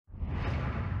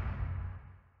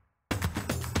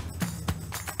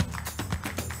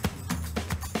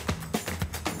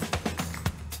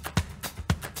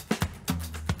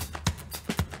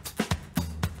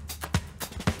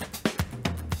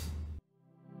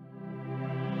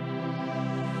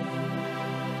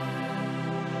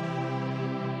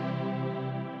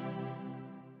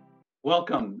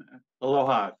Welcome.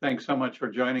 Aloha. Thanks so much for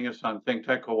joining us on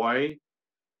ThinkTech Hawaii.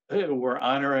 We're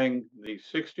honoring the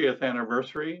 60th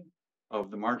anniversary of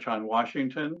the March on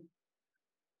Washington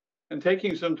and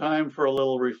taking some time for a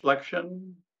little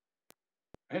reflection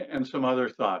and some other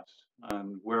thoughts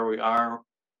on where we are,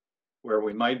 where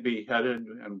we might be headed,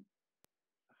 and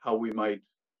how we might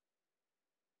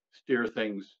steer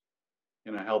things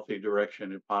in a healthy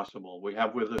direction if possible. We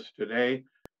have with us today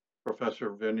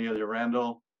Professor Vernellia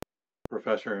Randall,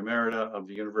 Professor Emerita of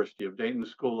the University of Dayton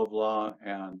School of Law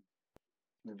and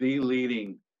the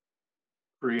leading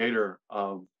creator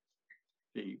of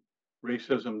the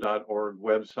racism.org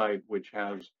website, which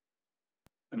has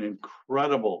an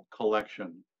incredible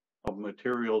collection of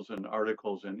materials and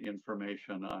articles and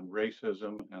information on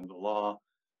racism and the law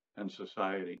and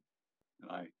society.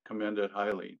 And I commend it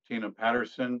highly. Tina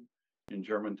Patterson in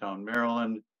Germantown,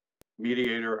 Maryland,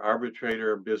 mediator,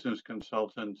 arbitrator, business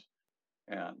consultant,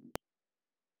 and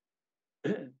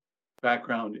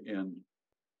background in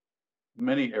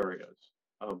many areas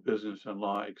of business and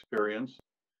law experience.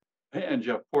 And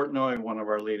Jeff Portnoy, one of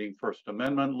our leading First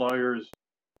Amendment lawyers,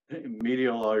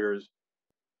 media lawyers,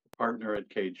 partner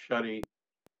at Cade Schutte.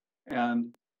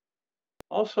 And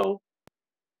also,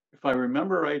 if I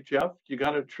remember right, Jeff, you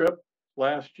got a trip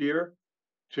last year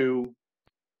to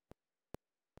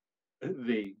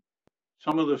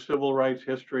some of the civil rights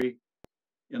history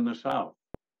in the South.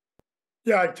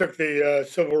 Yeah, I took the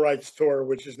civil rights tour,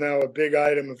 which is now a big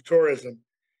item of tourism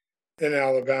in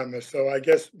Alabama. So I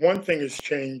guess one thing has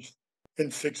changed in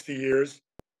 60 years.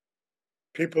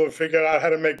 People have figured out how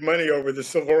to make money over the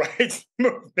civil rights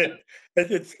movement.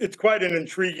 It's quite an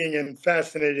intriguing and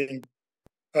fascinating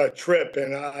trip,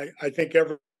 and I think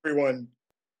everyone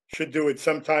should do it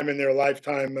sometime in their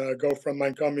lifetime. Go from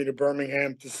Montgomery to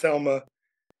Birmingham to Selma,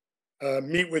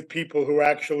 meet with people who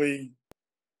actually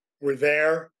were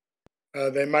there.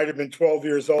 They might have been 12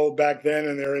 years old back then,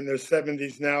 and they're in their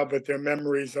 70s now, but their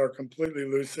memories are completely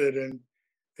lucid, and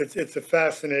it's a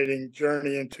fascinating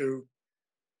journey into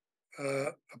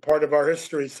a part of our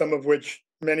history, some of which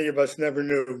many of us never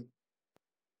knew.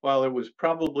 Well, it was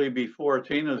probably before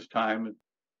Tina's time,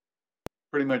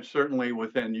 pretty much certainly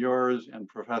within yours and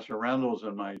Professor Randall's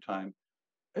and my time.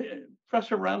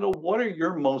 Professor Randall, what are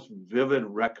your most vivid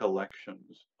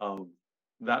recollections of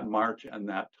that march and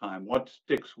that time? What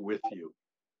sticks with you?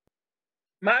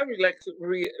 My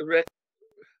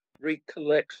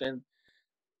recollection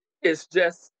is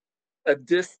just a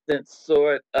distant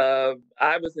sort of,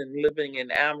 I was living in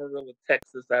Amarillo,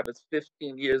 Texas. I was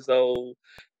 15 years old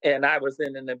and I was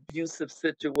in an abusive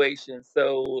situation.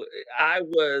 So I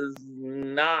was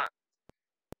not,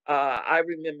 I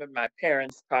remember my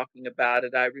parents talking about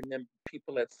it. I remember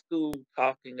people at school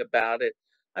talking about it.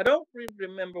 I don't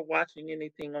remember watching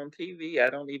anything on TV. I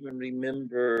don't even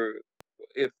remember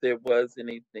if there was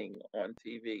anything on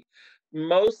TV.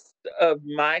 Most of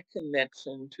my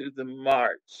connection to the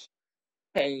march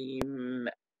came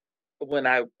when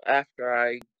I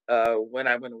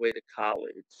went away to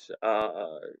college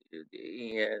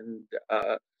and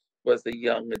was a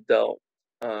young adult.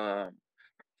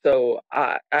 So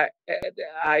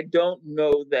I don't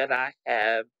know that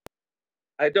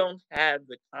I don't have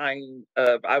the kind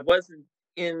of, I wasn't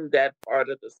in that part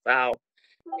of the South,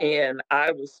 and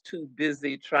I was too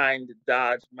busy trying to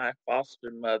dodge my foster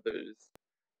mother's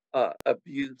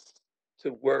abuse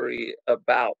to worry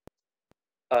about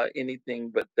anything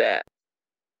but that.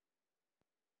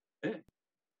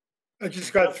 I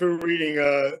just got through reading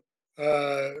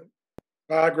a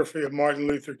biography of Martin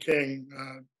Luther King,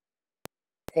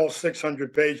 all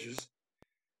 600 pages,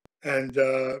 and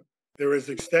there is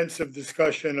extensive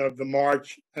discussion of the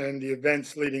march and the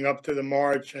events leading up to the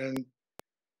march, and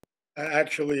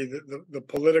actually the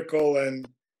political and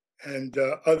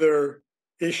other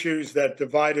issues that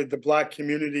divided the Black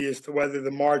community as to whether the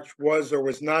march was or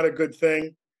was not a good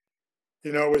thing.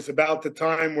 You know, it was about the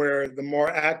time where the more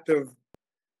active,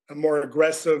 a more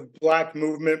aggressive Black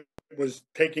movement was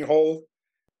taking hold,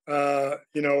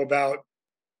 you know, about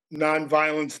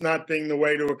nonviolence not being the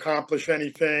way to accomplish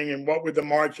anything, and what would the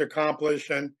march accomplish.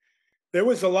 And there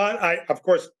was a lot, of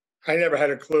course, I never had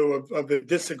a clue of the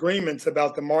disagreements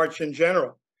about the march in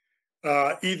general,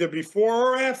 either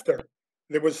before or after.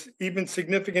 There was even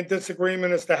significant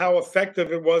disagreement as to how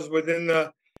effective it was within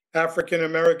the African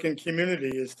American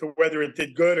community as to whether it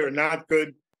did good or not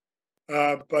good.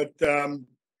 But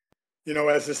you know,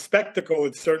 as a spectacle,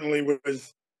 it certainly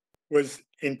was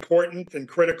important and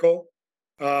critical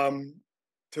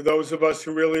to those of us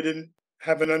who really didn't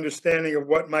have an understanding of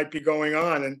what might be going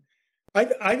on. And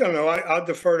I don't know, I'll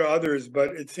defer to others, but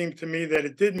it seemed to me that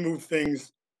it did move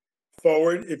things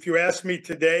forward. If you ask me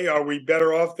today, are we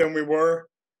better off than we were?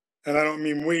 And I don't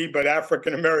mean we, but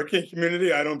African-American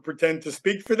community. I don't pretend to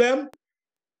speak for them,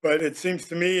 but it seems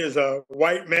to me as a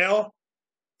white male,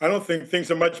 I don't think things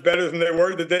are much better than they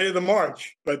were the day of the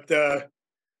march, but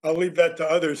I'll leave that to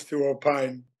others to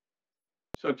opine.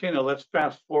 So Tina, let's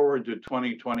fast forward to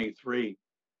 2023,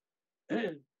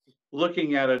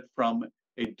 looking at it from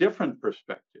a different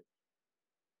perspective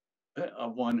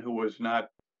of one who was not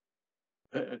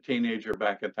a teenager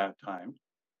back at that time,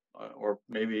 or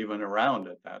maybe even around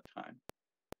at that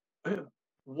time.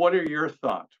 What are your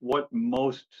thoughts? What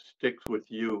most sticks with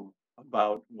you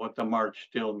about what the march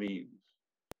still means?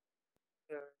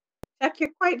 Chuck, you're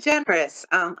quite generous.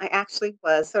 I actually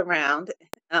was around,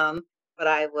 but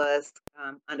I was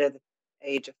under the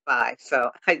age of 5, so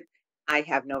I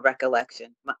have no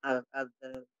recollection of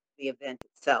the event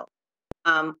itself.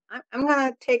 I'm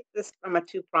going to take this from a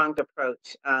two-pronged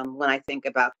approach when I think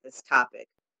about this topic,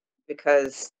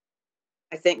 because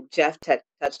I think Jeff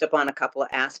touched upon a couple of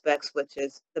aspects, which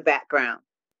is the background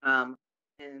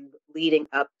and leading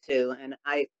up to. And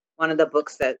one of the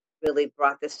books that really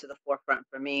brought this to the forefront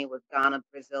for me was Donna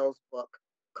Brazil's book,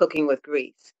 Cooking with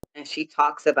Grease. And she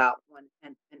talks about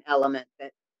an element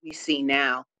that we see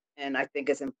now, and I think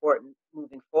is important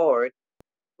moving forward.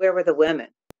 Where were the women?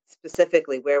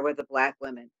 Specifically, where were the Black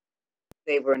women?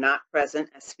 They were not present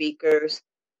as speakers.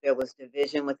 There was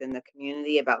division within the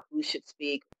community about who should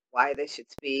speak, why they should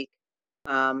speak,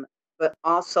 but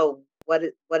also what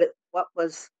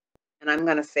was, and I'm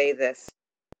going to say this: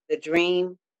 the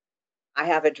dream. I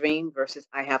have a dream versus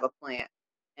I have a plan,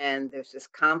 and there's this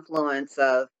confluence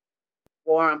of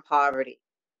war on poverty,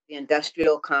 the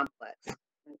industrial complex,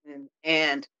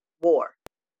 and war,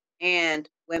 and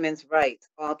women's rights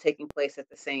all taking place at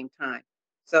the same time.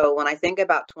 So when I think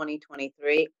about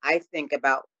 2023, I think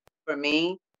about, for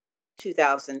me,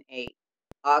 2008,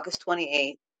 August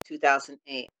 28th,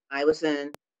 2008. I was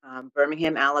in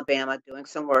Birmingham, Alabama, doing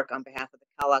some work on behalf of the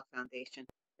Kellogg Foundation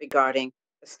regarding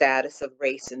the status of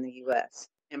race in the U.S.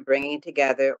 and bringing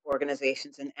together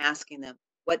organizations and asking them,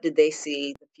 what did they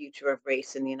see the future of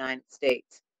race in the United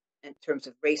States in terms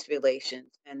of race relations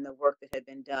and the work that had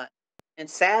been done. And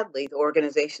sadly, the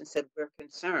organization said, we're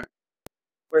concerned.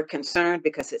 We're concerned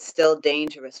because it's still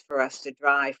dangerous for us to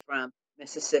drive from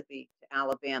Mississippi to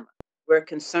Alabama. We're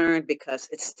concerned because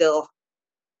it's still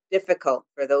difficult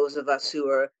for those of us who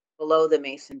are below the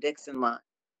Mason-Dixon line.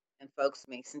 And folks,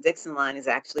 Mason-Dixon line is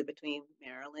actually between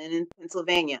Maryland and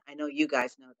Pennsylvania. I know you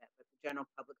guys know that, but the general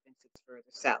public thinks it's further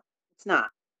south. It's not.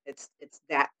 It's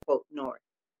that quote north.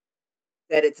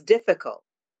 That it's difficult.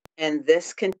 And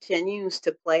this continues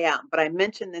to play out. But I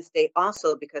mention this date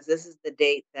also because this is the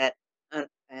date that a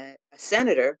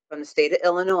senator from the state of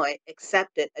Illinois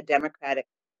accepted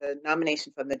the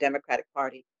nomination from the Democratic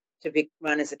Party to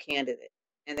run as a candidate.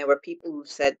 And there were people who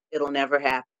said, it'll never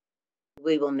happen.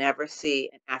 We will never see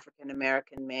an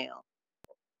African-American male,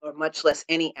 or much less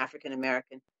any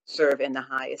African-American, serve in the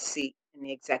highest seat in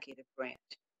the executive branch.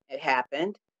 It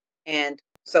happened. And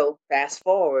so fast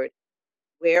forward,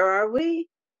 where are we?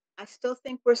 I still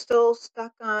think we're still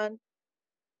stuck on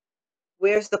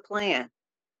where's the plan?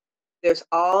 There's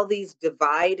all these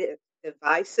divisive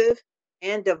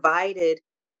and divided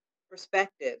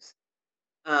perspectives.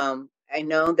 I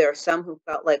know there are some who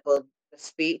felt like, well, the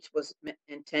speech was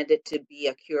intended to be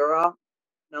a cure-all.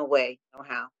 No way, no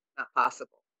how, not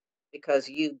possible, because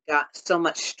you got so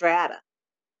much strata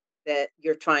that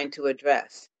you're trying to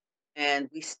address. And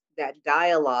that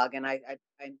dialogue, and I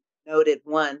noted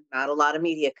one, not a lot of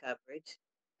media coverage.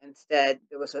 Instead,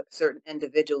 there was a certain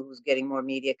individual who's getting more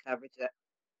media coverage that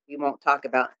we won't talk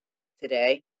about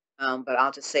today, but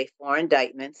I'll just say 4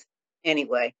 indictments.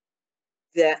 Anyway,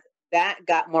 that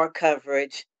got more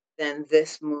coverage than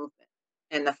this movement,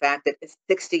 and the fact that it's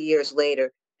 60 years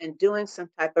later and doing some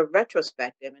type of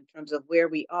retrospective in terms of where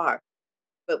we are.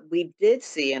 But we did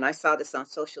see, and I saw this on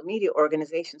social media,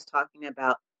 organizations talking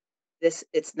about this.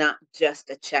 It's not just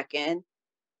a check-in.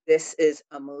 This is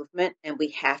a movement, and we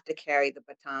have to carry the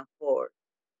baton forward.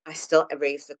 I still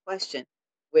raise the question,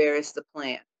 where is the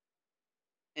plan?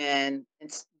 And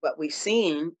it's what we've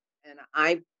seen, and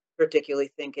I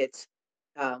particularly think it's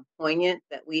poignant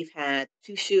that we've had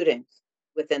 2 shootings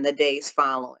within the days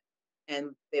following,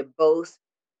 and they're both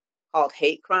called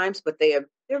hate crimes, but they're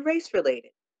race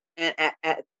related, and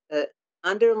at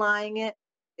underlying it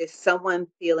is someone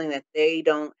feeling that they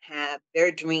don't have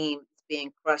their dream is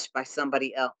being crushed by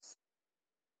somebody else,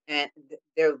 and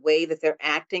their way that they're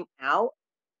acting out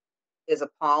is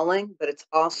appalling, but it's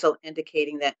also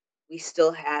indicating that we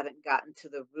still haven't gotten to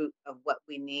the root of what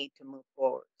we need to move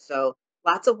forward. So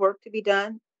lots of work to be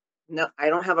done. no, I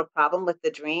don't have a problem with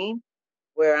the dream.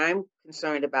 Where I'm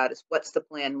concerned about is what's the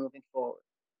plan moving forward.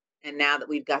 And now that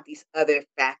we've got these other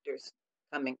factors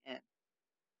coming in.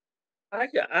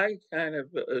 I kind of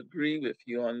agree with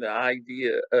you on the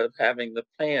idea of having the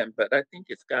plan, but I think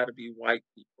it's got to be white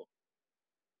people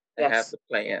to have Yes. the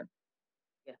plan.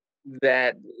 Yeah.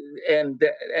 That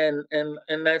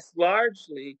and that's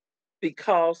largely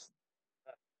because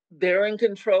they're in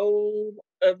control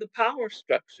of the power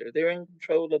structure. They're in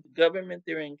control of the government.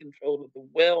 They're in control of the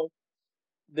wealth.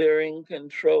 They're in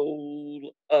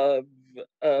control of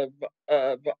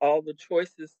all the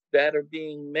choices that are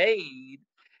being made,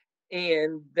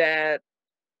 and that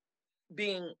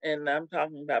being, and I'm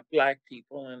talking about Black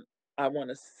people, and I want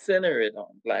to center it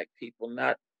on Black people,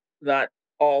 not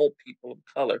all people of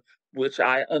color, which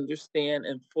I understand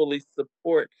and fully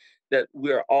support, that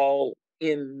we're all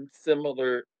in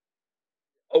similar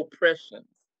oppressions.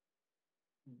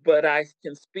 But I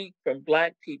can speak from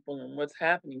Black people and what's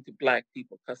happening to Black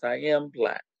people because I am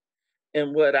Black.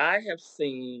 And what I have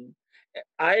seen,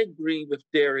 I agree with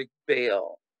Derek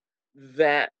Bell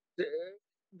that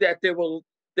that there will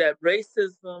that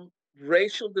racism,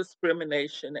 racial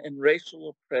discrimination, and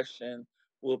racial oppression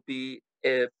will be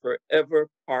a forever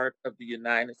part of the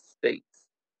United States.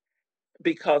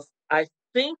 Because I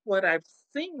think what I've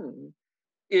seen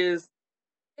is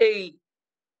a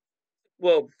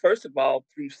well, first of all,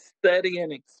 through study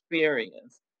and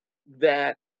experience,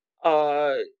 that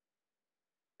uh,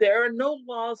 there are no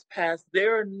laws passed,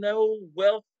 there are no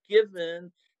wealth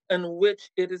given in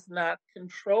which it is not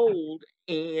controlled,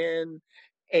 and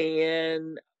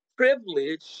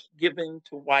privilege given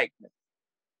to whiteness.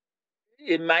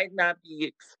 It might not be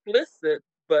explicit,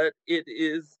 but it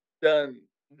is done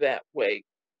that way.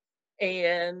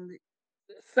 And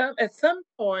at some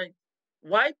point,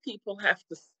 white people have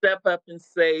to step up and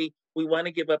say, we want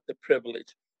to give up the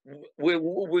privilege.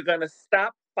 We're going to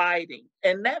stop fighting.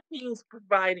 And that means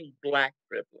providing Black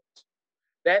privilege.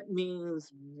 That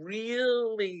means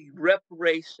really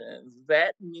reparations.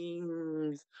 That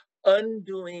means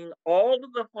undoing all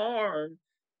of the harm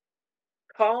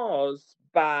caused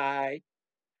by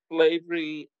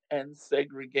slavery and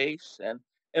segregation.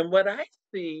 And what I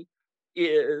see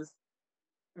is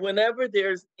whenever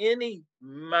there's any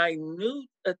minute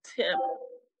attempt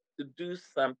to do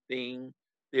something,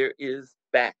 there is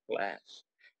backlash.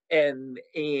 And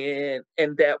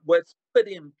that what's put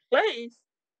in place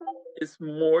is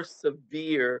more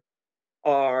severe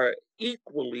or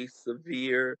equally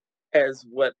severe as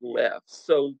what left.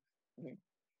 So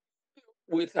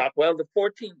we thought, well, the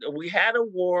 14th, we had a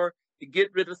war to get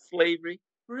rid of slavery.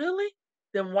 Really?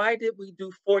 Then why did we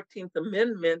do 14th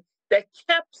Amendment that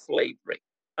kept slavery?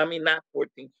 I mean, not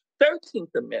 14th,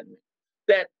 13th Amendment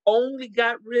that only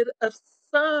got rid of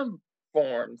some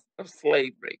forms of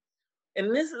slavery.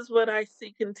 And this is what I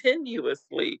see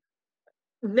continuously.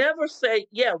 Never say,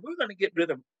 yeah, we're going to get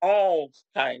rid of all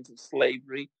kinds of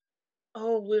slavery.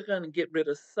 Oh, we're going to get rid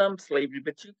of some slavery,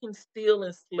 but you can still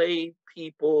enslave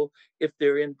people if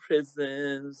they're in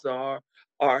prisons or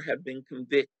have been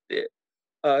convicted.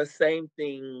 Same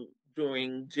thing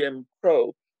during Jim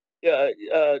Crow.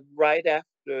 Right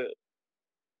after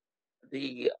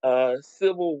the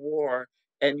Civil War,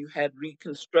 and you had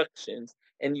reconstructions,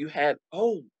 and you had,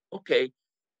 oh, okay,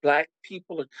 Black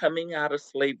people are coming out of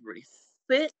slavery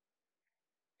sick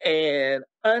and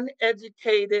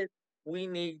uneducated. We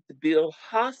need to build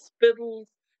hospitals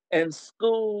and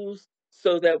schools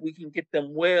so that we can get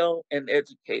them well and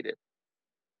educated.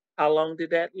 How long did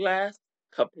that last?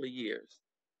 A couple of years,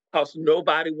 because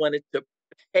nobody wanted to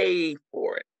pay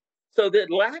for it. So the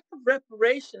lack of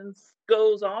reparations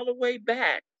goes all the way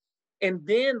back. And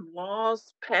then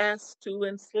laws passed to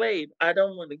enslave. I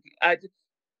don't want to,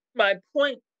 my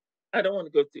point, I don't want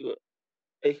to go through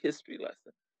a history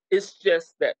lesson. It's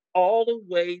just that all the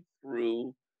way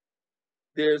through,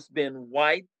 there's been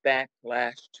white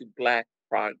backlash to Black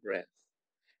progress.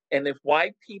 And if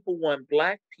white people want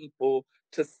Black people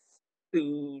to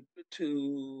to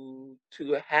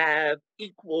to have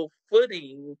equal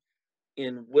footing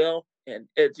in wealth and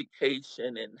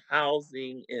education and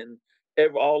housing and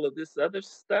all of this other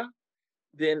stuff,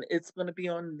 then it's going to be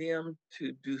on them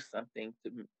to do something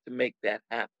to make that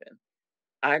happen.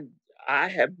 I I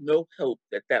have no hope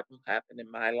that that will happen in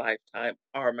my lifetime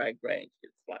or my grandkids'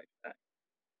 lifetime.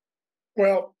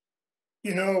 Well,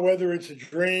 whether it's a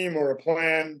dream or a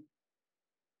plan,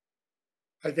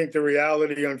 I think the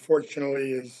reality,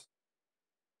 unfortunately, is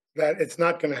that it's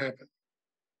not going to happen.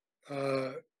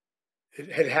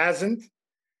 It hasn't.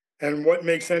 And what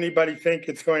makes anybody think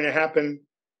it's going to happen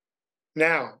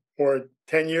now or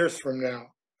 10 years from now?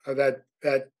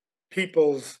 That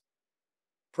people's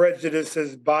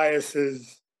prejudices,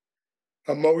 biases,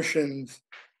 emotions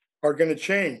are going to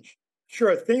change.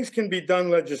 Sure, things can be done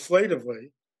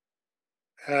legislatively,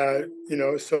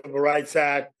 Civil Rights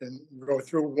Act, and go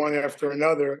through one after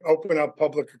another, open up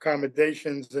public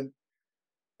accommodations,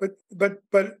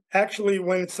 but actually,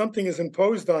 when something is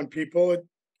imposed on people,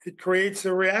 it creates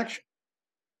a reaction,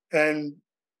 and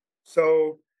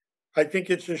so I think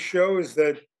it just shows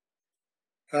that,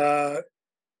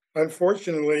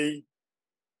 unfortunately,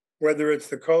 whether it's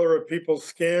the color of people's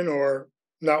skin or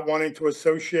not wanting to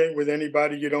associate with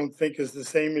anybody you don't think is the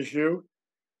same as you,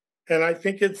 and I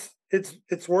think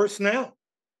it's worse now.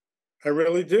 I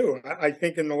really do. I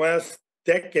think in the last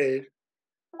decade,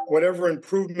 whatever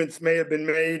improvements may have been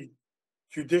made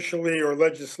judicially or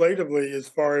legislatively as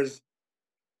far as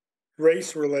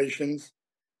race relations,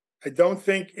 I don't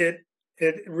think it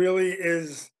really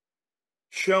is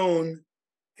shown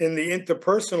in the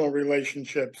interpersonal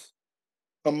relationships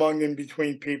among and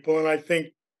between people. And I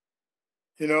think,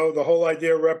 the whole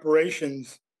idea of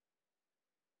reparations,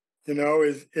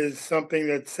 is something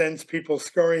that sends people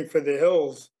scurrying for the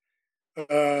hills.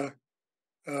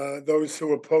 Those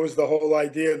who oppose the whole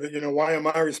idea that, why am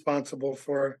I responsible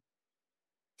for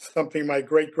something my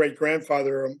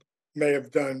great-great-grandfather may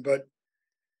have done? But,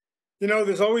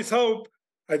 there's always hope.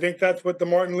 I think that's what the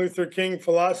Martin Luther King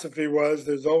philosophy was.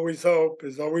 There's always hope.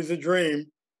 There's always a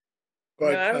dream.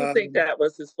 But no, I don't think that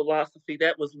was his philosophy.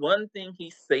 That was one thing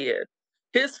he said.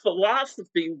 His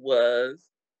philosophy was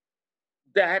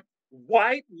that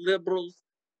white liberals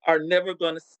are never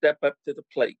going to step up to the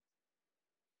plate.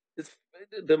 It's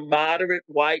the moderate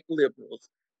white liberals.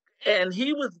 And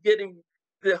he was getting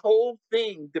the whole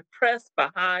thing depressed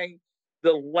behind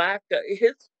the lack of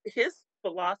his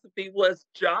philosophy was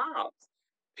jobs.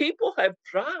 People have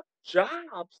dropped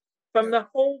jobs from the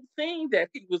whole thing that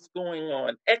he was going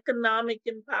on, economic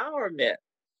empowerment.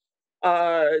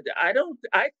 I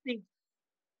think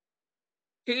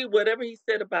whatever he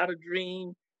said about a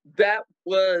dream, that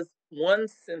was one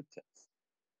sentence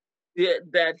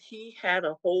that he had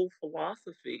a whole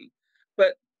philosophy.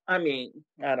 But I mean,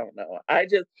 I don't know. I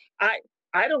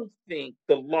don't think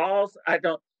the laws,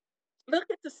 look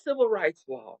at the civil rights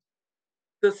laws.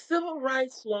 The civil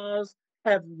rights laws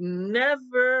have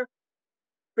never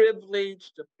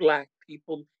privileged Black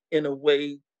people in a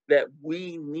way that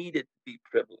we needed to be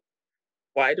privileged.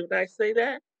 Why did I say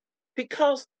that?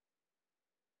 Because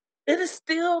it is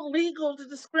still legal to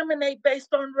discriminate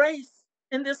based on race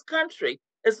in this country,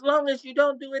 as long as you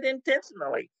don't do it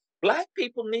intentionally. Black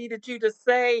people needed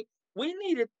we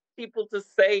needed people to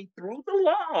say through the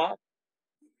law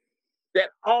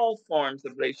that all forms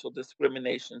of racial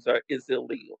discriminations is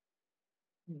illegal.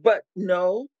 But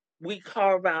no, we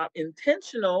carve out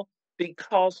intentional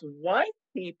because white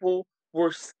people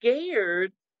were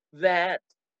scared that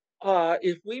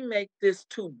if we make this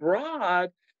too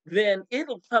broad, then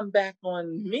it'll come back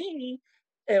on me,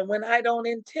 and when I don't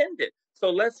intend it.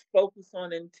 So let's focus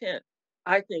on intent.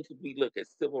 I think if we look at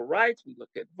civil rights, we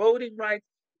look at voting rights,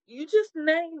 you just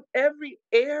name every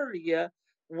area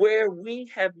where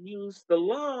we have used the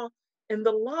law, and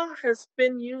the law has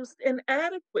been used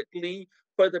inadequately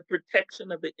for the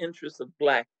protection of the interests of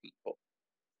Black people.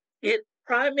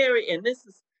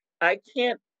 I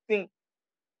can't think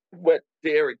what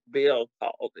Derek Bell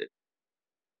called it.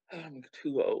 I'm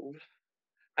too old.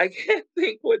 I can't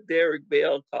think what Derek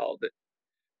Bell called it,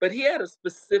 but he had a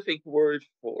specific word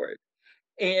for it.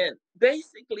 And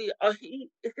basically,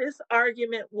 his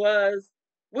argument was,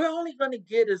 we're only going to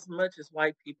get as much as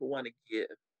white people want to give,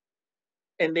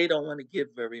 and they don't want to give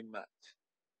very much.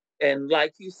 And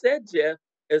like you said, Jeff,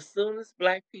 as soon as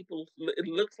it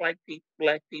looks like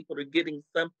Black people are getting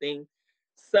something,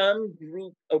 some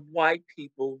group of white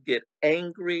people get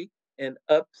angry and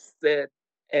upset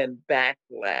and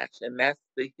backlash. And that's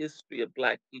the history of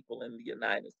Black people in the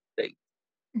United States.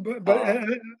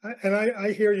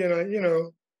 I hear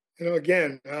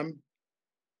again, I'm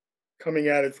coming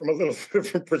at it from a little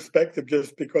different perspective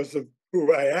just because of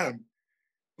who I am.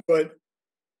 But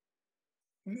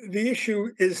the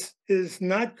issue is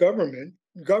not government.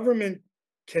 Government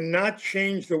cannot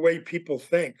change the way people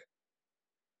think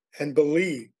and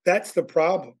believe. That's the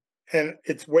problem. And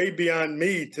it's way beyond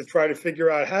me to try to figure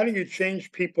out, how do you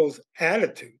change people's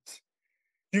attitudes?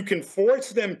 You can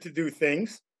force them to do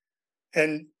things.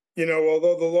 And,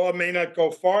 although the law may not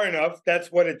go far enough,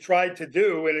 that's what it tried to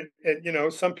do.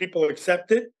 And some people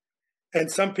accept it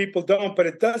and some people don't, but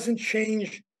it doesn't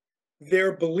change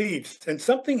their beliefs. And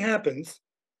something happens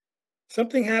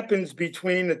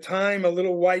between the time a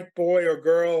little white boy or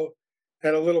girl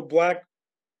and a little Black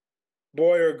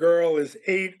boy or girl is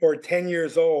 8 or 10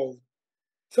 years old,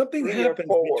 Something 3 or happens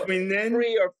 4. between then.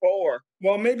 3 or 4.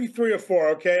 Well, maybe 3 or 4.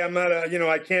 Okay, I'm not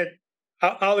I can't.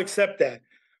 I'll accept that.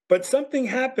 But something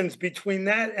happens between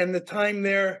that and the time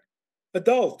they're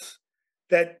adults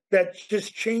that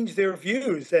just change their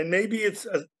views. And maybe it's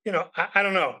I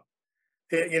don't know.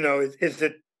 Is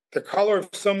it the color of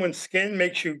someone's skin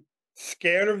makes you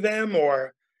scared of them,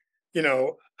 or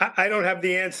I don't have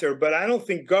the answer. But I don't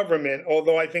think government,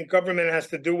 although I think government has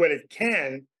to do what it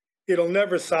can, it'll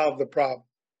never solve the problem.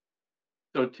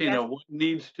 So Tina, what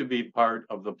needs to be part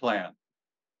of the plan?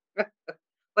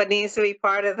 What needs to be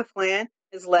part of the plan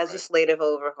is legislative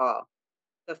overhaul.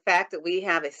 The fact that we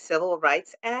have a Civil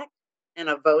Rights Act and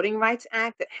a Voting Rights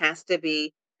Act that has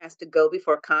to go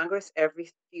before Congress every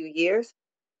few years.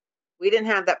 We didn't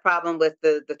have that problem with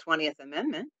the 20th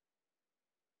Amendment.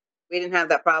 We didn't have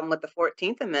that problem with the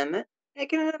 14th Amendment.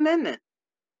 Make an amendment.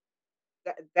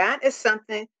 That is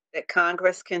something that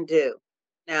Congress can do.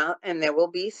 Now, and there will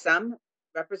be some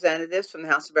representatives from the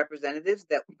House of Representatives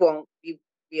that won't be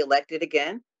reelected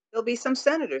again. There'll be some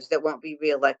senators that won't be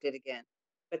reelected again.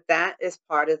 But that is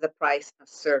part of the price of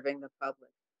serving the public.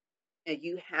 And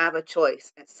you have a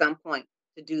choice at some point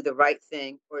to do the right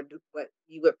thing or do what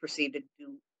you would perceive to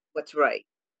do what's right.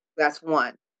 That's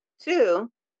one. Two,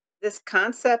 this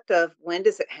concept of when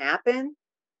does it happen?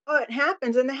 Oh, it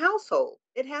happens in the household.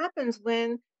 It happens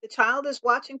when the child is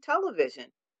watching television,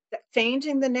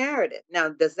 changing the narrative. Now,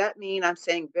 does that mean I'm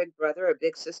saying big brother or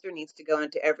big sister needs to go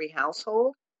into every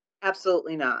household?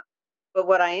 Absolutely not. But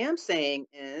what I am saying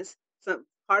is some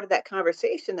part of that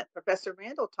conversation that Professor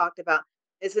Randall talked about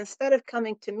is instead of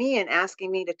coming to me and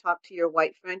asking me to talk to your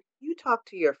white friend, you talk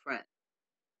to your friend.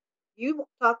 You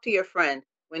talk to your friend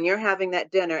when you're having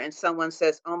that dinner and someone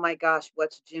says, oh my gosh,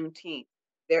 what's Juneteenth?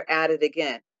 They're at it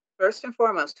again. First and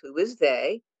foremost, who is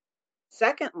they?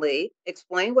 Secondly,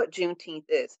 explain what Juneteenth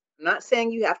is. I'm not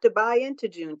saying you have to buy into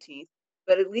Juneteenth,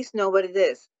 but at least know what it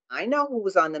is. I know who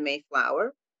was on the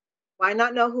Mayflower. Why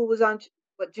not know who was on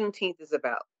what Juneteenth is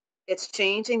about? It's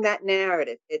changing that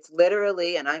narrative. It's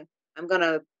literally, and I'm going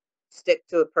to stick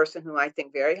to a person who I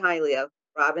think very highly of,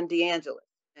 Robin DeAngelis,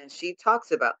 and she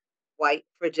talks about white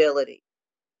fragility.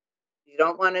 We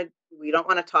don't want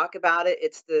to talk about it.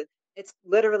 It's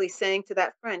literally saying to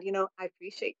that friend, I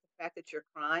appreciate the fact that you're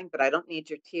crying, but I don't need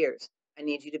your tears. I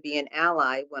need you to be an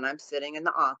ally when I'm sitting in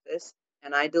the office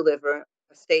and I deliver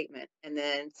a statement, and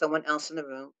then someone else in the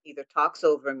room either talks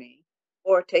over me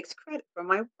or takes credit for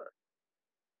my work.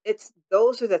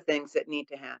 Those are the things that need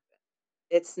to happen.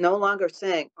 It's no longer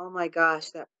saying, oh my gosh,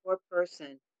 that poor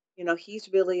person, he's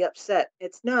really upset.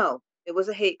 No, it was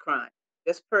a hate crime.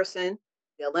 This person,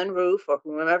 Dylan Roof or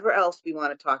whomever else we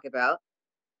want to talk about,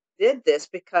 did this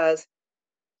because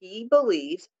he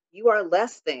believes you are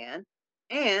less than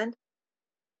and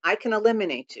I can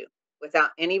eliminate you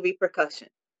without any repercussion.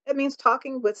 That means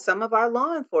talking with some of our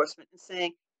law enforcement and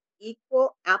saying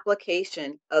equal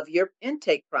application of your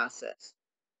intake process.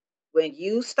 When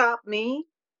you stop me,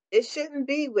 it shouldn't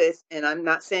be with, and I'm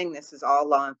not saying this is all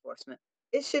law enforcement,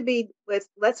 it should be with,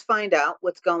 let's find out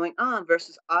what's going on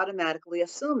versus automatically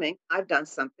assuming I've done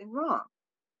something wrong.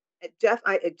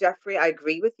 Jeffrey, I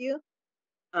agree with you.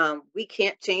 We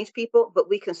can't change people, but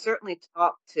we can certainly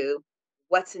talk to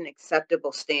what's an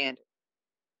acceptable standard.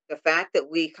 The fact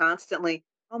that we constantly,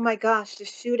 oh my gosh, the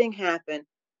shooting happened.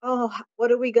 Oh,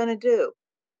 what are we going to do?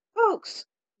 Folks,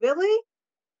 really?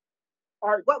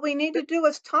 What we need to do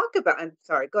is talk about. I'm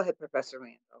sorry. Go ahead, Professor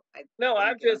Randall. I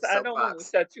don't want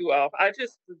to cut you off. I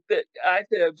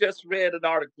have just read an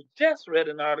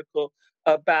article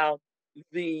about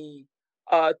the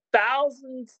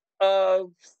thousands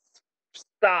of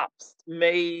stops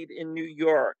made in New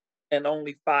York and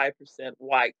only 5%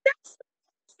 white. That's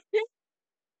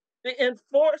the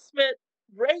enforcement,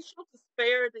 racial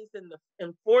disparities in the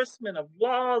enforcement of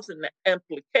laws and the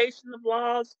implication of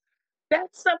laws.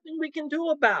 That's something we can do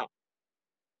about,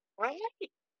 right?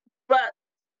 But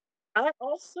I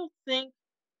also think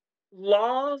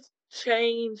laws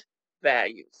change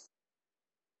values.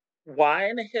 Why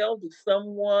in the hell does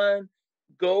someone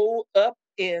go up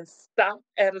and stop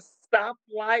at a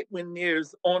stoplight when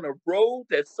there's on a road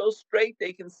that's so straight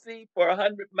they can see for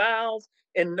 100 miles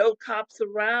and no cops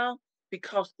around?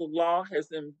 Because the law has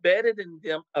embedded in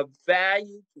them a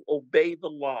value to obey the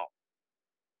law.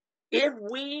 If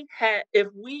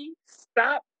we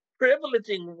stop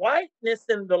privileging whiteness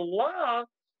in the law,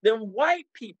 then white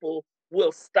people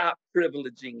will stop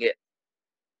privileging it.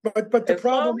 But the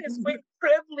problem, as long as we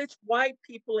privilege white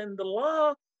people in the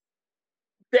law,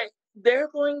 they're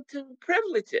going to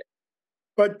privilege it.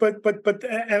 But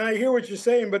and I hear what you're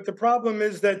saying, but the problem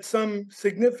is that some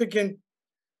significant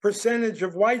percentage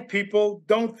of white people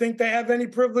don't think they have any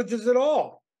privileges at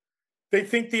all. They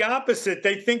think the opposite.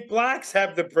 They think blacks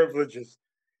have the privileges.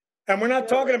 And we're not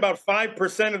talking about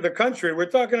 5% of the country. We're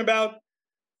talking about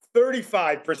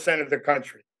 35% of the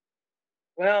country.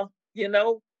 Well, you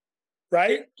know,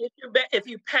 right? If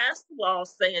you pass the law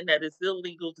saying that it's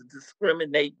illegal to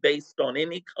discriminate based on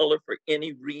any color for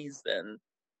any reason,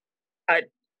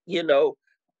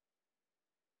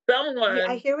 someone.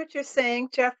 I hear what you're saying,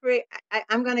 Jeffrey.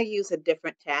 I'm going to use a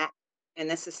different tack, and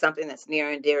this is something that's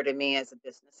near and dear to me as a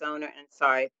business owner. And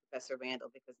sorry, Professor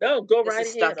Randall, because this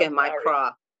is stuck in my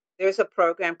craw. There's a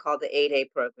program called the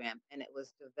 8A program, and it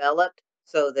was developed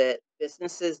so that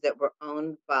businesses that were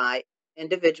owned by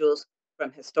individuals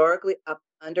from historically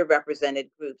underrepresented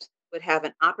groups would have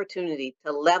an opportunity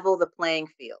to level the playing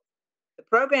field. The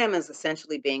program is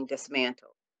essentially being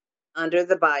dismantled under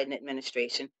the Biden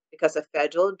administration because a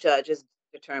federal judge has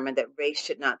determined that race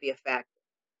should not be a factor.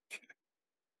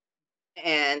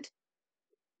 And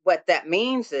what that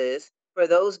means is for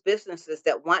those businesses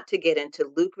that want to get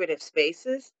into lucrative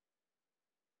spaces,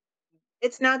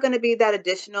 it's not going to be that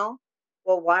additional.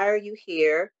 Well, why are you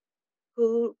here?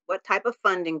 What type of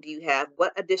funding do you have?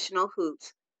 What additional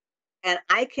hoops? And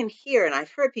I can hear, and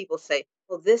I've heard people say,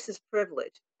 well, this is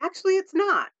privilege. Actually, it's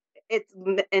not. It's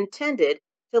intended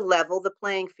to level the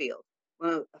playing field.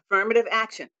 Affirmative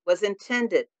action was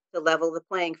intended to level the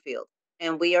playing field.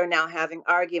 And we are now having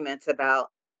arguments about,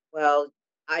 well,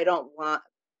 I don't want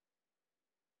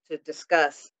to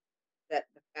discuss that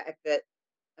the fact that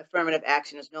affirmative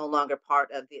action is no longer part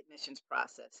of the admissions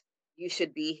process. You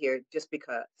should be here just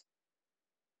because.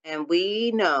 And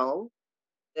we know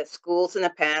that schools in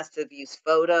the past have used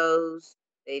photos,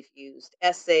 they've used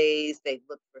essays, they've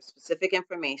looked for specific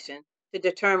information to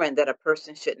determine that a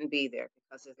person shouldn't be there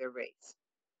because of their race.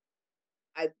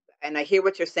 I hear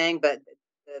what you're saying, but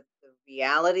the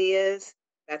reality is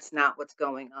that's not what's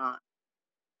going on.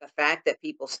 The fact that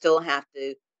people still have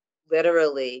to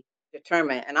literally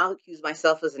determine, and I'll use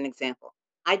myself as an example.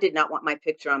 I did not want my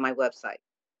picture on my website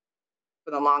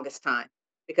for the longest time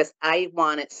because I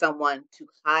wanted someone to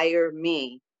hire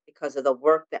me because of the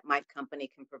work that my company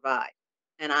can provide.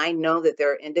 And I know that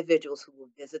there are individuals who will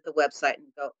visit the website and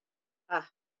go,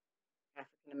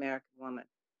 African-American woman.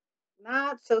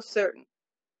 Not so certain.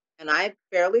 And I'm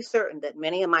fairly certain that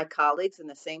many of my colleagues in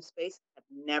the same space have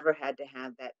never had to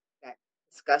have that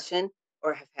discussion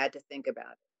or have had to think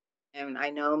about it. And I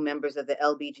know members of the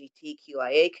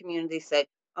LGBTQIA community say,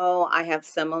 oh, I have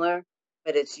similar,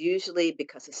 but it's usually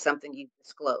because it's something you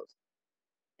disclose.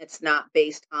 It's not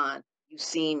based on you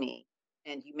see me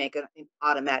and you make an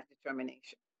automatic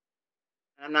determination.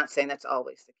 And I'm not saying that's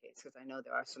always the case, because I know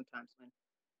there are some times when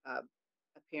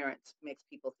appearance makes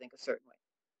people think a certain way.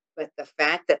 But the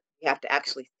fact that you have to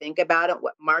actually think about it,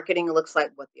 what marketing looks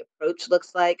like, what the approach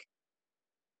looks like,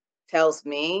 tells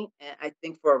me, and I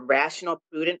think for a rational,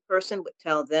 prudent person would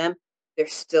tell them, there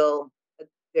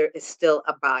is still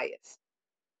a bias.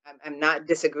 I'm not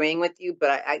disagreeing with you,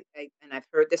 but and I've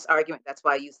heard this argument. That's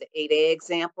why I use the 8A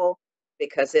example,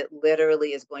 because it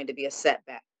literally is going to be a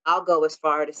setback. I'll go as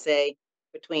far to say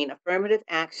between affirmative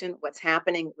action, what's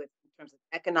happening in terms of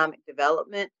economic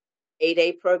development,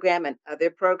 8A program and other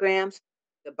programs,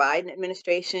 the Biden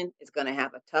administration is going to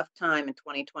have a tough time in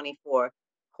 2024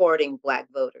 courting Black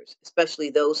voters, especially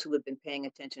those who have been paying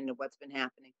attention to what's been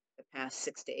happening the past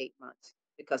 6 to 8 months.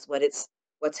 Because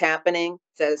what's happening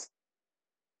says,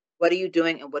 what are you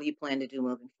doing and what do you plan to do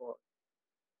moving forward?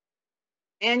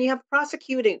 And you have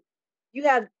prosecuting, you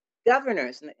have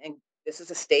governors, and this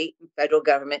is a state and federal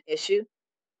government issue.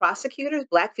 Prosecutors,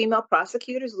 Black female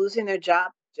prosecutors losing their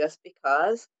job just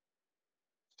because.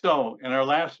 So in our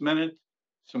last minute,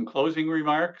 some closing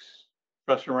remarks.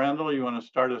 Professor Randall, you want to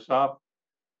start us off?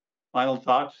 Final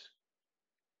thoughts?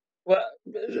 Well,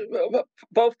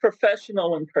 both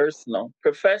professional and personal.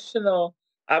 Professional,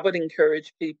 I would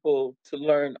encourage people to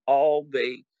learn all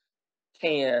they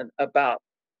can about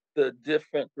the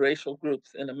different racial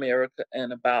groups in America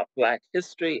and about Black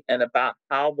history and about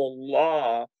how the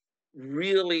law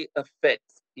really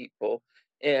affects people.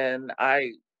 And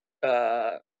I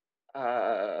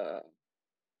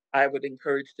would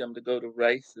encourage them to go to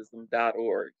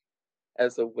racism.org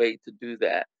as a way to do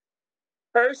that.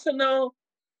 Personal,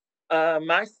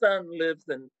 my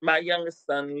youngest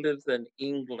son lives in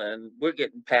England. We're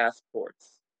getting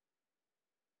passports.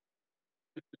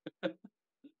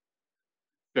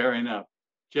 Fair enough.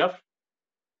 Jeff?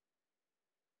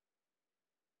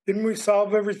 Didn't we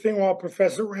solve everything while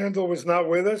Professor Randall was not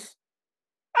with us?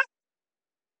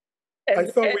 I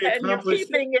thought we accomplished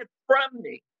you're keeping it from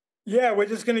me. Yeah, we're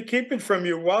just going to keep it from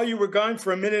you. While you were gone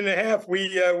for a minute and a half,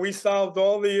 we solved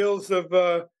all the ills of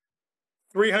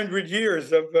 300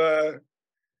 years of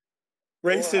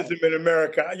racism in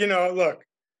America. You know, look,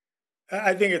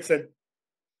 I think it's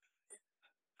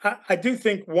I do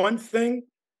think one thing,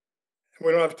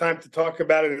 we don't have time to talk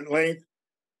about it at length,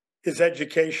 is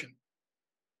education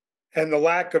and the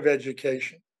lack of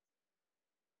education.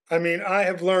 I mean, I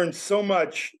have learned so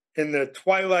much in the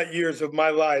twilight years of my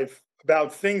life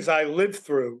about things I lived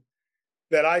through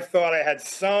that I thought I had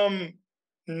some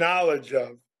knowledge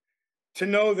of, to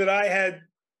know that I had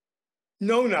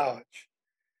no knowledge.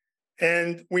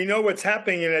 And we know what's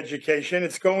happening in education,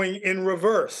 it's going in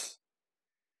reverse.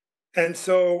 And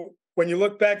so when you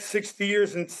look back 60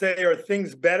 years and say, are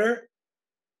things better?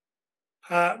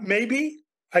 Maybe.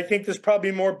 I think there's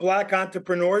probably more Black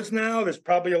entrepreneurs now. There's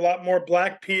probably a lot more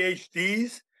Black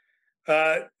PhDs.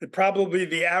 Probably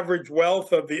the average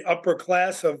wealth of the upper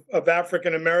class of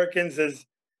African Americans is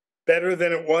better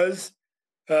than it was,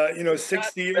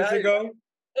 60 years ago.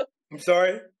 I'm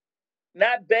sorry?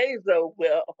 Not Bezos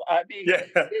wealth. I mean, yeah,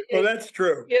 well, that's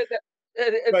true. Yeah,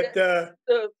 but,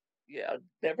 yeah,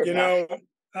 never you mind.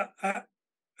 know,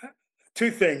 two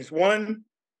things. One,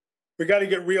 we got to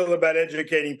get real about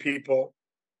educating people,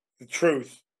 the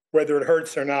truth, whether it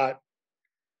hurts or not.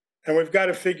 And we've got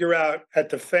to figure out at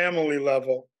the family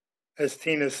level, as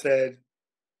Tina said,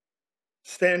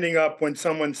 standing up when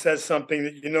someone says something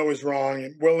that you know is wrong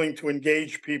and willing to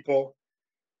engage people,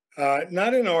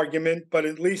 not in argument, but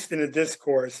at least in a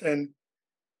discourse. And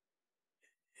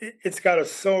it's got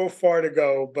us so far to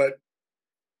go, but,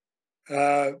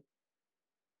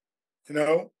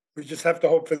 we just have to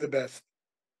hope for the best.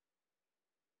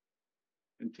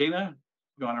 And Tina,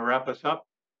 you want to wrap us up?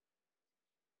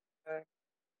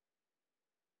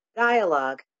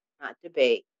 Dialogue, not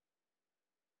debate.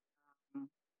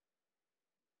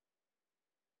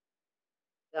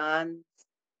 Guns,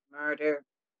 murder,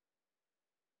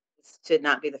 this should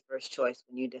not be the first choice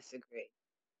when you disagree.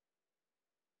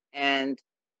 And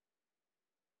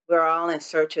we're all in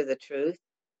search of the truth,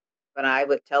 but I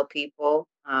would tell people,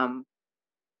 don't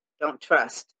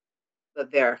trust, but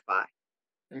verify.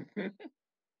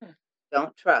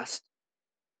 Don't trust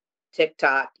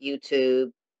TikTok,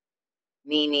 YouTube,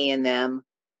 Nene and them,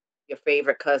 your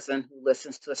favorite cousin who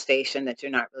listens to a station that you're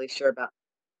not really sure about.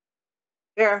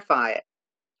 Verify it.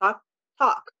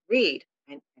 Talk, read,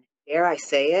 and dare I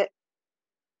say it,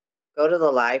 go to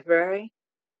the library,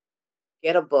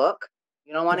 get a book.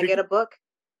 You don't want to get a book?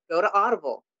 Go to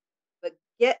Audible, but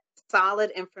get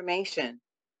solid information.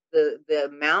 The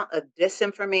amount of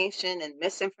disinformation and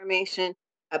misinformation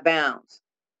abounds.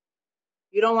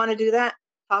 You don't want to do that?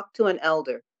 Talk to an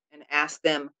elder and ask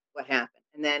them what happened,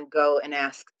 and then go and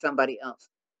ask somebody else.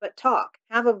 But talk,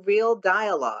 have a real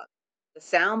dialogue. The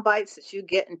sound bites that you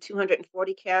get in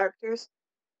 240 characters,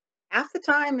 half the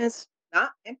time is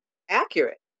not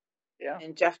accurate. Yeah.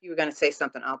 And Jeff, you were going to say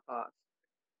something. I'll pause.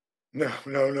 No.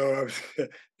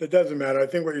 It doesn't matter. I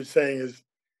think what you're saying is,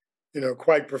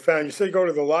 quite profound. You say go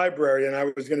to the library, and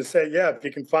I was going to say, yeah, if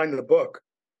you can find the book.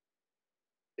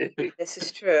 This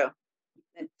is true.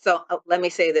 And so let me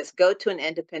say this: go to an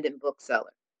independent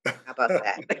bookseller. How about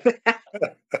that?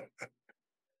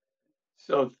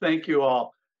 So thank you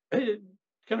all.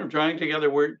 Kind of drawing together,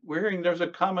 we're hearing there's a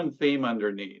common theme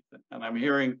underneath, and I'm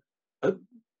hearing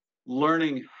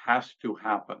learning has to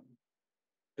happen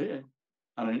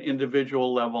on an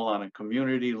individual level, on a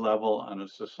community level, on a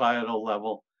societal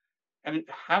level, and it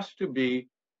has to be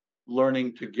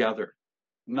learning together,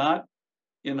 not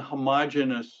in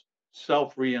homogeneous,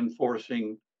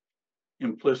 self-reinforcing,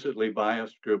 implicitly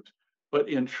biased groups, but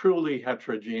in truly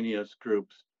heterogeneous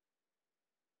groups,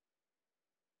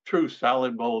 true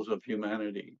salad bowls of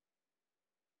humanity.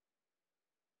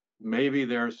 Maybe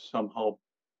there's some hope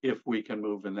if we can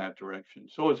move in that direction.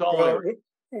 So it's all there.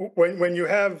 When you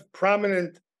have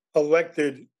prominent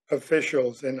elected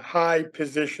officials in high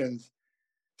positions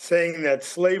saying that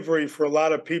slavery for a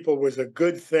lot of people was a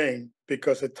good thing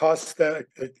because it tossed them,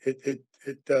 it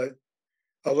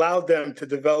allowed them to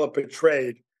develop a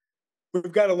trade,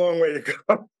 we've got a long way to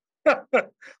go.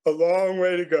 A long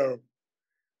way to go.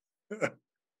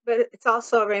 But it's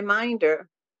also a reminder,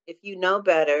 if you know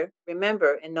better,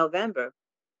 remember in November,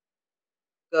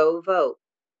 go vote.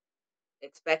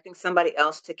 Expecting somebody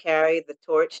else to carry the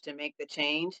torch to make the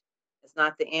change is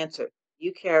not the answer.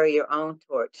 You carry your own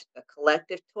torch. The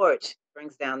collective torch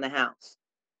brings down the house.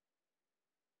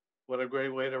 What a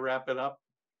great way to wrap it up.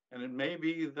 And it may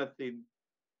be that the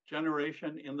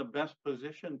generation in the best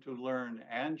position to learn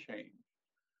and change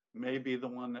may be the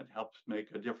one that helps make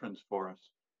a difference for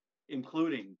us,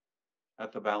 including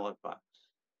at the ballot box.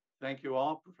 Thank you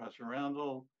all, Professor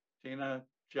Randall, Tina,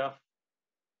 Jeff.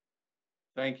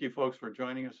 Thank you, folks, for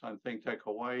joining us on ThinkTech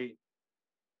Hawaii.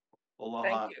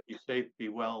 Aloha, be safe, be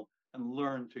well, and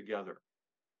learn together.